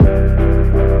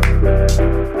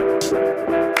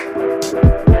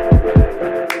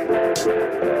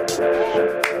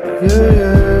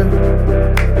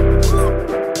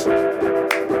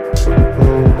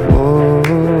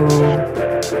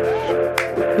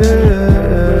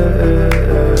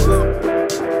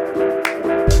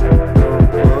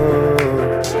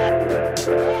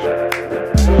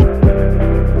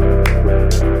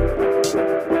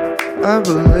I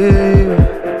believe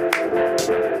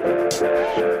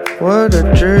what I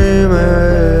dream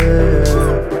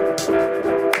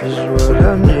is what I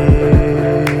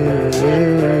need,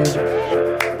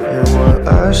 and what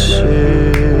I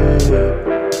see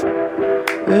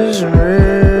isn't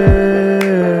real.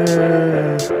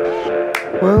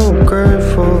 Well, I'm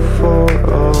grateful for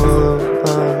all of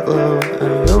my love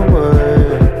and your way,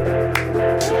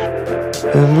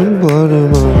 and the blood in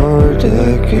my heart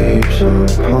that keeps on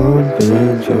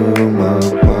pumping through my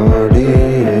body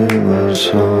and my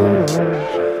soul.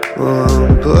 Well,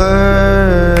 I'm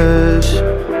blessed,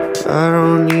 I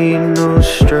don't need no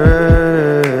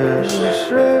stress.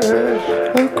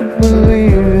 I could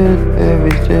believe in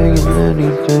everything and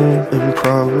anything, and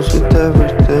problems with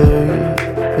everything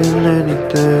and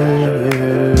anything,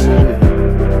 yeah.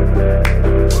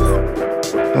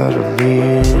 I don't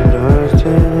need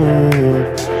nothing,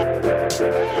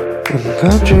 and I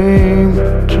dream,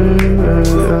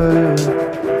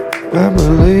 I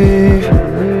believe,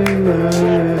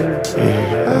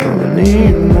 yeah. I don't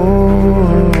need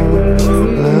more,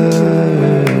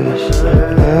 less,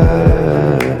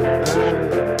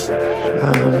 I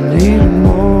don't need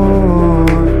more,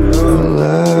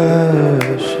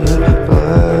 less, yeah.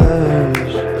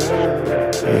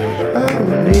 I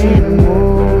don't need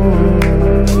more,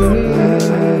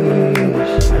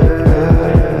 less,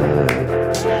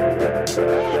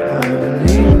 I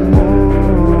need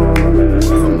more,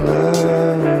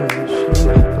 less.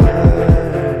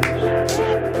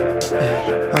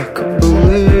 I could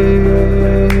believe,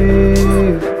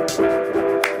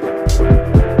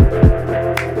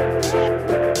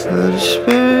 let it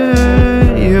spin.